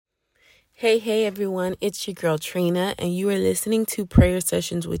Hey everyone, it's your girl Trina, and you are listening to Prayer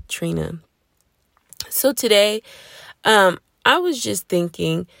Sessions with Trina. So today, I was just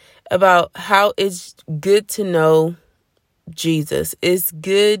thinking about how it's good to know Jesus. It's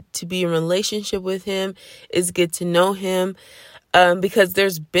good to be in relationship with him. It's good to know him because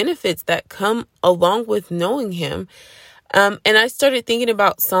there's benefits that come along with knowing him. And I started thinking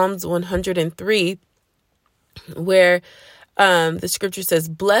about Psalms 103, where the scripture says,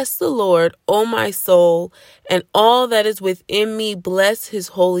 "Bless the Lord, O my soul, and all that is within me, bless his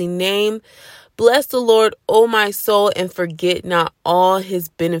holy name. Bless the Lord, O my soul, and forget not all his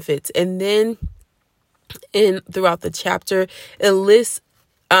benefits." And then throughout the chapter, it lists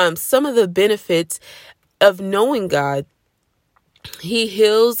some of the benefits of knowing God. He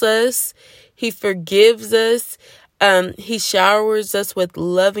heals us, he forgives us, he showers us with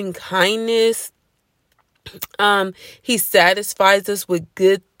loving kindness. He satisfies us with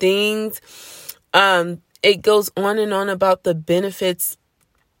good things. It goes on and on about the benefits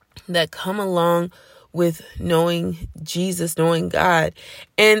that come along with knowing Jesus, knowing God.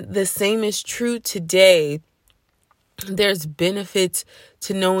 And the same is true today. There's benefits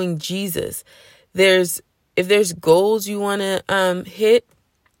to knowing Jesus. If there's goals you want to hit,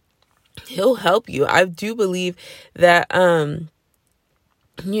 he'll help you. I do believe that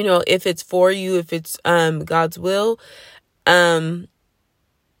if it's for you, if it's God's will,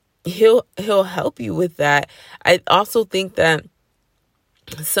 he'll help you with that. I also think that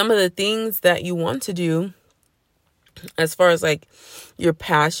some of the things that you want to do, as far as like your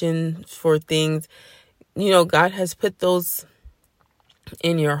passion for things, God has put those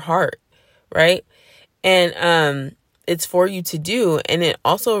in your heart, right? And it's for you to do. And it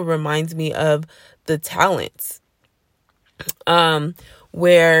also reminds me of the talents,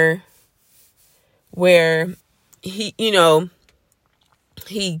 where he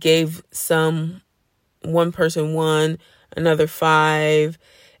gave one person one, another 5,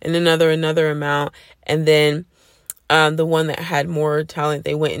 and another amount. And then the one that had more talent,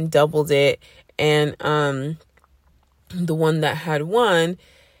 they went and doubled it. And the one that had 1,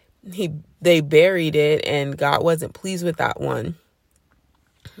 they buried it, and God wasn't pleased with that one.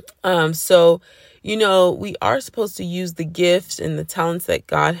 So we are supposed to use the gifts and the talents that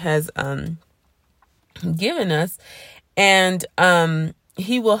God has given us, and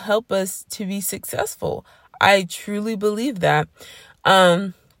he will help us to be successful. I truly believe that.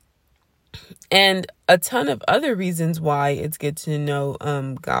 And a ton of other reasons why it's good to know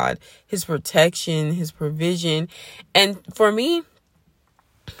God, his protection, his provision. And for me,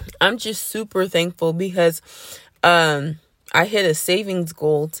 I'm just super thankful because I hit a savings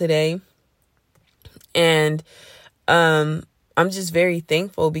goal today. And I'm just very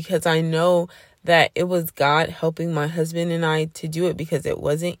thankful because I know that it was God helping my husband and I to do it, because it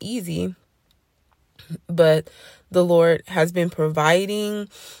wasn't easy. But the Lord has been providing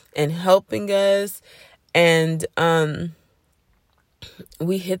and helping us. And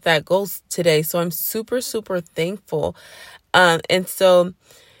we hit that goal today. So I'm super, super thankful. And so,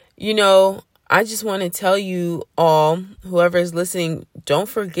 I just want to tell you all, whoever is listening, don't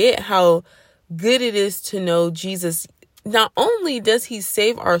forget how good it is to know Jesus. Not only does he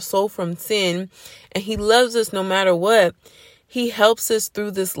save our soul from sin, and he loves us no matter what, he helps us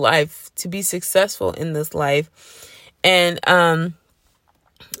through this life to be successful in this life. And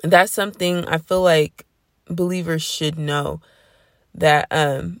that's something I feel like believers should know. That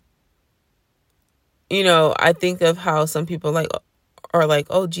I think of how some people are like,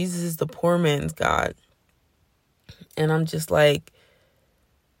 "Oh, Jesus is the poor man's God." And I'm just like,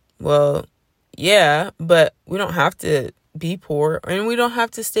 well, yeah, but we don't have to be poor, and we don't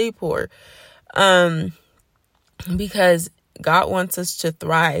have to stay poor. Because God wants us to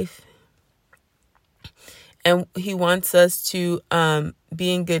thrive, and he wants us to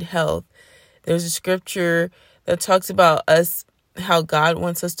be in good health. There's a scripture that talks about us, how God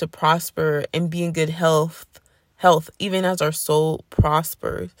wants us to prosper and be in good health, even as our soul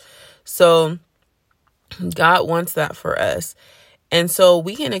prospers. So God wants that for us. And so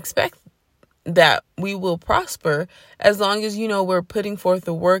we can expect that we will prosper as long as, we're putting forth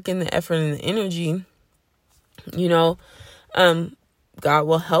the work and the effort and the energy. God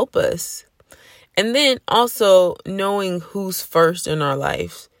will help us. And then also knowing who's first in our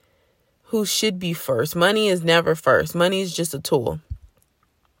lives, who should be first. Money is never first. Money is just a tool.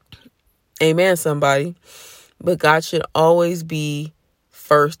 Amen, somebody. But God should always be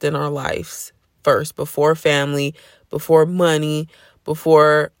first in our lives. First, before family, before money,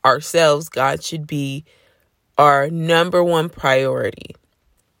 before ourselves. God should be our number one priority.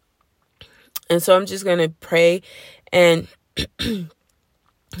 And so I'm just going to pray and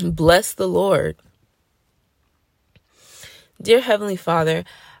Bless the Lord. Dear Heavenly Father,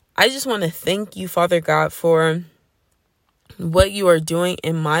 I just want to thank you, Father God, for what you are doing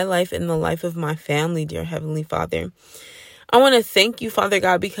in my life and the life of my family, dear Heavenly Father. I want to thank you, Father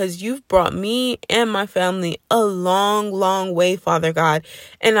God, because you've brought me and my family a long, long way, Father God.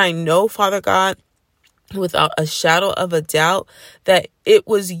 And I know, Father God, without a shadow of a doubt, that it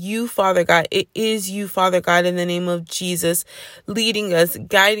was you, Father God. It is you, Father God, in the name of Jesus, leading us,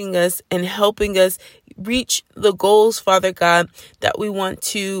 guiding us, and helping us reach the goals, Father God, that we want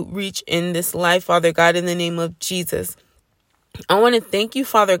to reach in this life, Father God, in the name of Jesus. I want to thank you,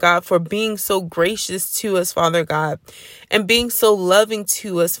 Father God, for being so gracious to us, Father God, and being so loving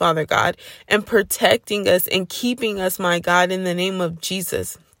to us, Father God, and protecting us and keeping us, my God, in the name of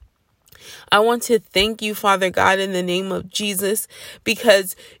Jesus. I want to thank you, Father God, in the name of Jesus,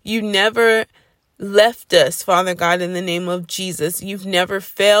 because you never left us, Father God, in the name of Jesus. You've never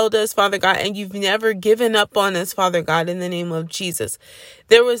failed us, Father God, and you've never given up on us, Father God, in the name of Jesus.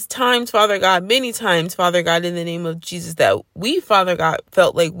 There was times, Father God, many times, Father God, in the name of Jesus, that we, Father God,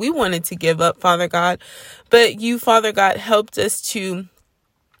 felt like we wanted to give up, Father God, but you, Father God, helped us to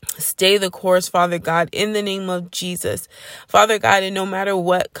stay the course, Father God, in the name of Jesus. Father God, and no matter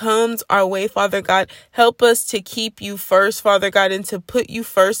what comes our way, Father God, help us to keep you first, Father God, and to put you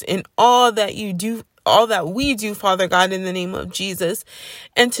first in all that you do, all that we do, Father God, in the name of Jesus,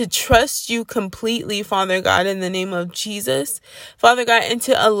 and to trust you completely, Father God, in the name of Jesus, Father God, and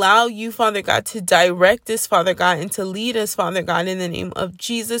to allow you, Father God, to direct us, Father God, and to lead us, Father God, in the name of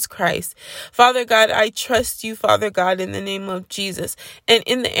Jesus Christ. Father God, I trust you, Father God, in the name of Jesus, and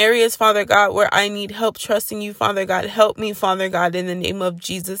in the areas, Father God, where I need help trusting you, Father God, help me, Father God, in the name of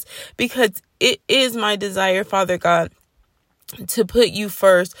Jesus, because it is my desire, Father God, to put you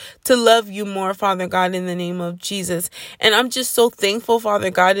first, to love you more, Father God, in the name of Jesus. And I'm just so thankful, Father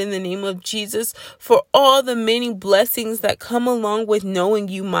God, in the name of Jesus, for all the many blessings that come along with knowing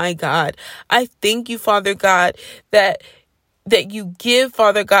you, my God. I thank you, Father God, that you give,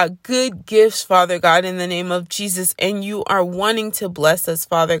 Father God, good gifts, Father God, in the name of Jesus. And you are wanting to bless us,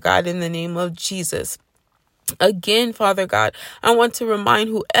 Father God, in the name of Jesus. Again, Father God, I want to remind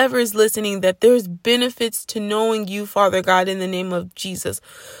whoever is listening that there's benefits to knowing you, Father God, in the name of Jesus.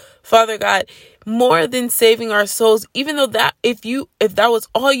 Father God, more than saving our souls, even though that if that was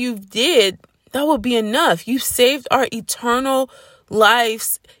all you did, that would be enough. You saved our eternal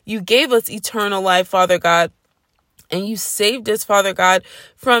lives. You gave us eternal life, Father God. And you saved us, Father God,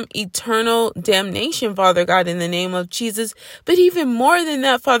 from eternal damnation, Father God, in the name of Jesus. But even more than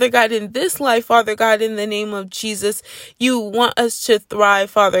that, Father God, in this life, Father God, in the name of Jesus, you want us to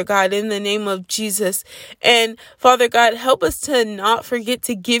thrive, Father God, in the name of Jesus. And Father God, help us to not forget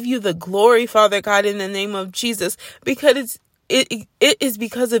to give you the glory, Father God, in the name of Jesus, because it is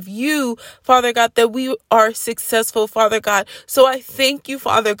because of you, Father God, that we are successful, Father God. So I thank you,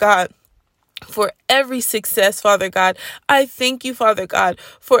 Father God, for every success, Father God. I thank you, Father God,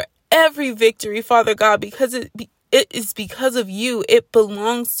 for every victory, Father God, because it is because of you. It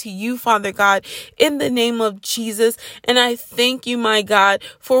belongs to you, Father God, in the name of Jesus. And I thank you, my God,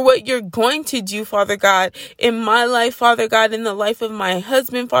 for what you're going to do, Father God, in my life, Father God, in the life of my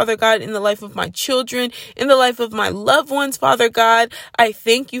husband, Father God, in the life of my children, in the life of my loved ones, Father God. I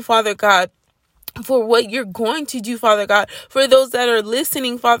thank you, Father God, for what you're going to do, Father God, for those that are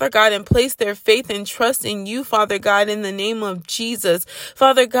listening, Father God, and place their faith and trust in you, Father God, in the name of Jesus.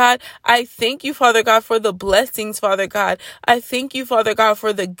 Father God, I thank you, Father God, for the blessings, Father God. I thank you, Father God,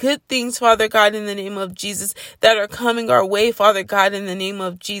 for the good things, Father God, in the name of Jesus, that are coming our way, Father God, in the name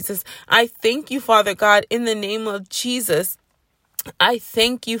of Jesus. I thank you, Father God, in the name of Jesus. I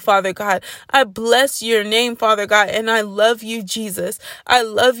thank you, Father God. I bless your name, Father God, and I love you, Jesus. I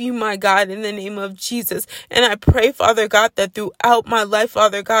love you, my God, in the name of Jesus. And I pray, Father God, that throughout my life,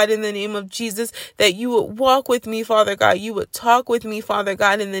 Father God, in the name of Jesus, that you would walk with me, Father God. You would talk with me, Father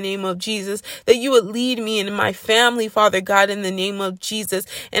God, in the name of Jesus. That you would lead me and my family, Father God, in the name of Jesus.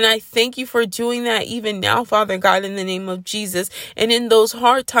 And I thank you for doing that even now, Father God, in the name of Jesus. And in those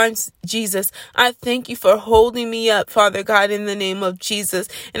hard times, Jesus, I thank you for holding me up, Father God, in the name of Jesus.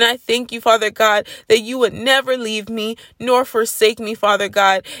 And I thank you, Father God, that you would never leave me nor forsake me, Father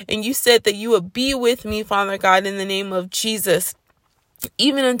God. And you said that you would be with me, Father God, in the name of Jesus.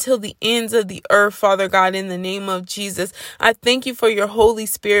 even until the ends of the earth, Father God, in the name of Jesus. I thank you for your Holy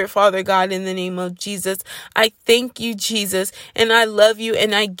Spirit, Father God, in the name of Jesus. I thank you, Jesus, and I love you,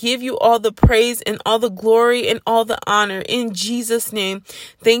 and I give you all the praise and all the glory and all the honor in Jesus' name.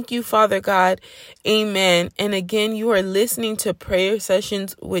 Thank you, Father God. Amen. And again, you are listening to Prayer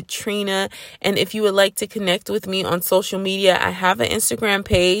Sessions with Trina. And if you would like to connect with me on social media, I have an Instagram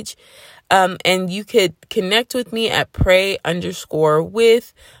page. And you could connect with me at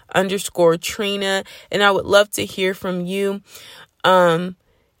pray_with_Trina. And I would love to hear from you. And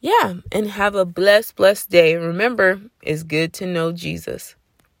have a blessed day. Remember, it's good to know Jesus.